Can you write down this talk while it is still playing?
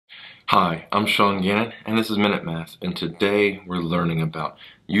Hi, I'm Sean Gannon, and this is Minute Math, and today we're learning about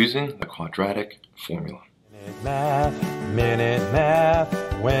using the quadratic formula. Minute Math,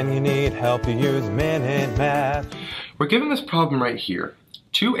 when you need help you use Minute Math. We're given this problem right here,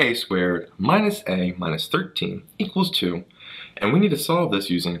 2a squared minus a minus 13 equals 2, and we need to solve this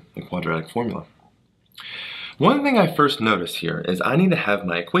using the quadratic formula. One thing I first noticed here is I need to have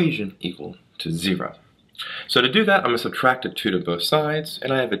my equation equal to 0. So to do that, I'm going to subtract a 2 to both sides,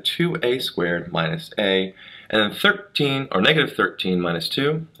 and I have a 2a squared minus a, and then negative 13 minus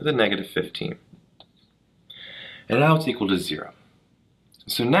 2 is a negative 15. And now it's equal to 0.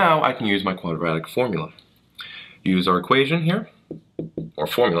 So now I can use my quadratic formula. Use our equation here, or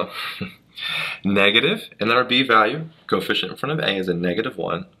formula, negative, and then our b value, coefficient in front of a is a negative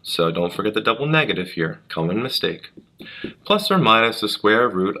 1, so don't forget the double negative here, common mistake, plus or minus the square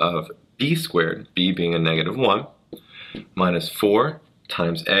root of b squared, b being a negative 1, minus 4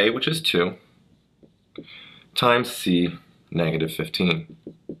 times a, which is 2, times c, negative 15.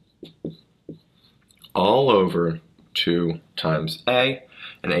 All over 2 times a,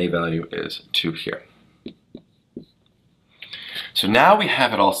 and a value is 2 here. So now we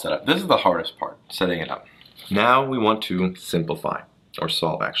have it all set up. This is the hardest part, setting it up. Now we want to simplify, or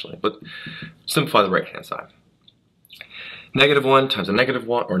solve actually, but simplify the right-hand side. Negative 1 times a negative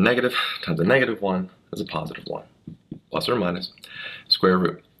 1, or negative times a negative 1 is a positive 1, plus or minus, square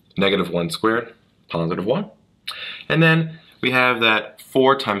root. Negative 1 squared, positive 1. And then we have that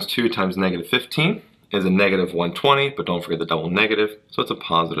 4 times 2 times negative 15 is a negative 120, but don't forget the double negative, so it's a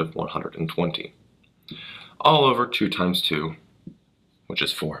positive 120. All over 2 times 2, which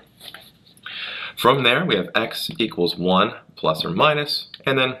is 4. From there, we have x equals 1 plus or minus,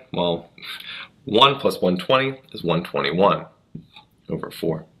 and then, well, 1 plus 120 is 121 over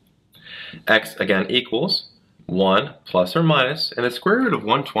 4. X again equals 1 plus or minus, and the square root of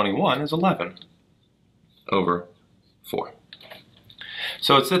 121 is 11 over 4.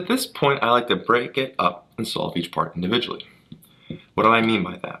 So it's at this point I like to break it up and solve each part individually. What do I mean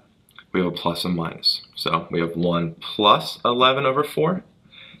by that? We have a plus and minus. So we have 1 plus 11 over 4,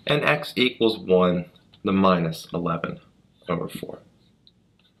 and x equals 1, the minus 11 over 4.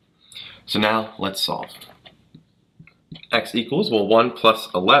 So now let's solve. X equals, well, 1 plus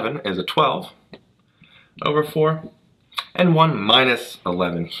 11 is a 12 over 4, and 1 minus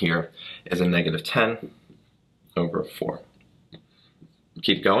 11 here is a negative 10 over 4.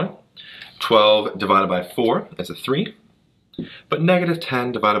 Keep going. 12 divided by 4 is a 3, but negative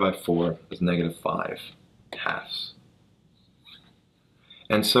 10 divided by 4 is negative 5 halves.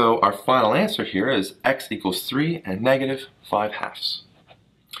 And so our final answer here is x equals 3 and negative 5 halves.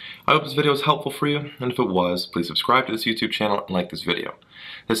 I hope this video was helpful for you, and if it was, please subscribe to this YouTube channel and like this video.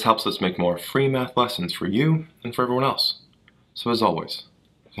 This helps us make more free math lessons for you and for everyone else. So as always,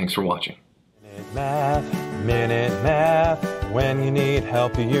 thanks for watching. Minute Math, when you need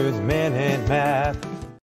help you use Minute Math.